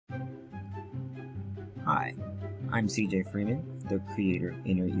Hi, I'm CJ Freeman, the creator of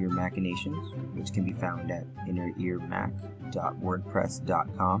Inner Ear Machinations, which can be found at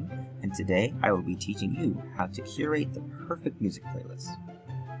innerearmac.wordpress.com, and today I will be teaching you how to curate the perfect music playlist.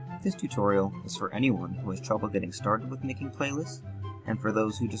 This tutorial is for anyone who has trouble getting started with making playlists, and for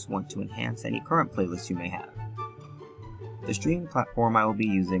those who just want to enhance any current playlists you may have. The streaming platform I will be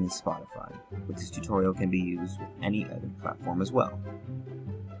using is Spotify, but this tutorial can be used with any other platform as well.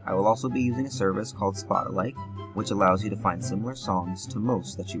 I will also be using a service called Spotify, which allows you to find similar songs to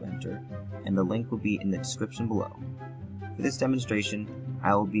most that you enter, and the link will be in the description below. For this demonstration,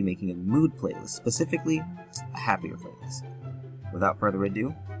 I will be making a mood playlist, specifically a happier playlist. Without further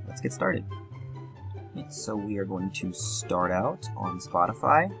ado, let's get started. So we are going to start out on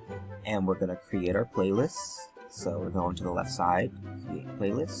Spotify, and we're going to create our playlists. So we're going to the left side, create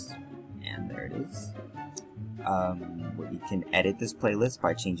playlist, and there it is. You can edit this playlist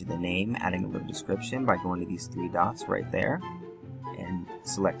by changing the name, adding a little description by going to these three dots right there, and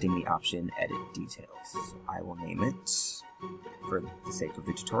selecting the option Edit Details. So I will name it, for the sake of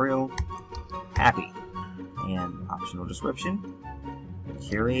the tutorial, Happy, and optional description,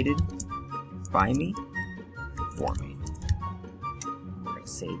 curated by me, for me. We're going to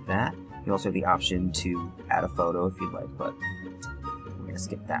save that. You also have the option to add a photo if you'd like, but we're going to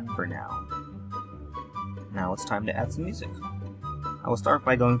skip that for now. Now it's time to add some music. I will start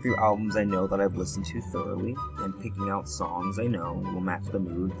by going through albums I know that I've listened to thoroughly, and picking out songs I know will match the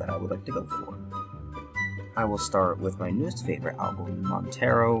mood that I would like to go for. I will start with my newest favorite album,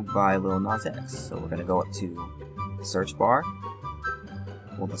 Montero by Lil Nas X. So we're going to go up to the search bar,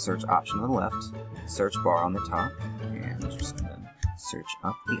 well, the search option on the left, search bar on the top, and just going to search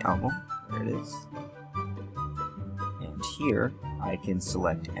up the album. There it is. And here I can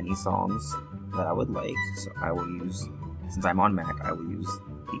select any songs that I would like. So I will use, since I'm on Mac, I will use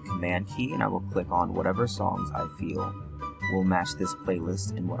the command key, and I will click on whatever songs I feel will match this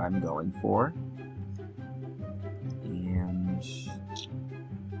playlist and what I'm going for. And here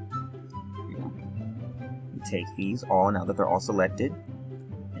we go. You take these all, now that they're all selected,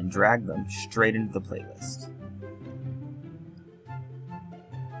 and drag them straight into the playlist.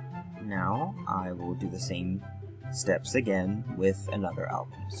 Now I will do the same steps again with another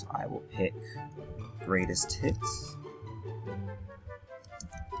album. So I will pick Greatest Hits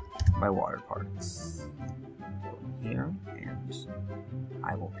by Waterparks. Go here, and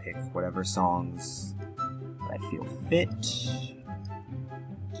I will pick whatever songs that I feel fit.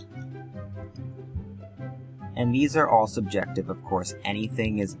 And these are all subjective, of course.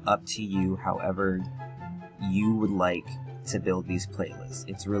 Anything is up to you, however you would like to build these playlists.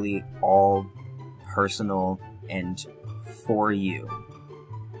 It's really all personal and for you.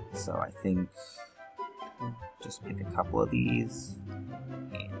 So I think just pick a couple of these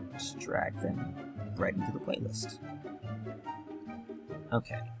and just drag them right into the playlist.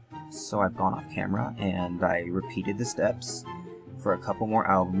 Okay, so I've gone off camera and I repeated the steps for a couple more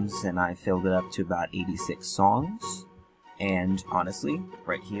albums, and I filled it up to about 86 songs. And honestly,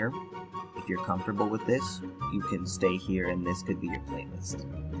 right here, if you're comfortable with this, you can stay here and this could be your playlist.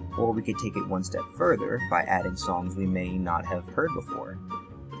 Or we could take it one step further by adding songs we may not have heard before.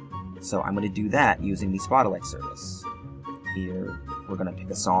 So I'm going to do that using the Spotify service. Here, we're going to pick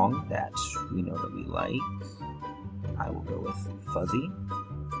a song that we know that we like. I will go with Fuzzy.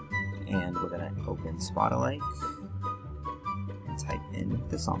 And we're going to open Spotify and type in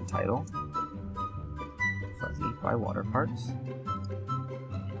the song title, Fuzzy by Waterparks,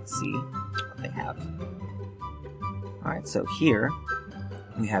 and see what they have. Alright, so here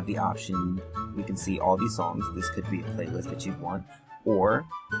we have the option, we can see all these songs. This could be a playlist that you want, or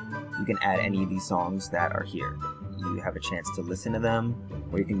you can add any of these songs that are here. You have a chance to listen to them,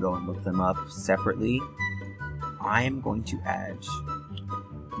 or you can go and look them up separately. I am going to add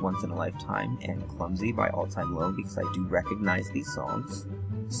Once in a Lifetime and Clumsy by All Time Low because I do recognize these songs.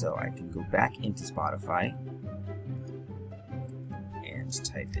 So I can go back into Spotify and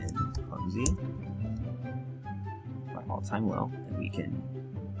type in Clumsy by All Time Low, and we can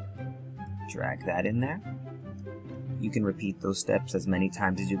drag that in there. You can repeat those steps as many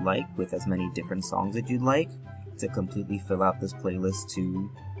times as you'd like with as many different songs as you'd like to completely fill out this playlist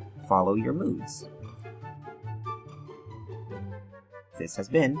to follow your moods. This has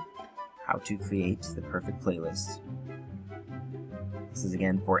been how to create the perfect playlist. This is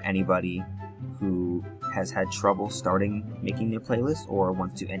again for anybody who has had trouble starting making their playlist or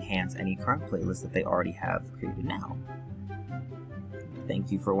wants to enhance any current playlist that they already have created now.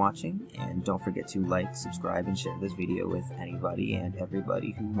 Thank you for watching, and don't forget to like, subscribe, and share this video with anybody and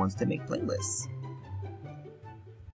everybody who wants to make playlists.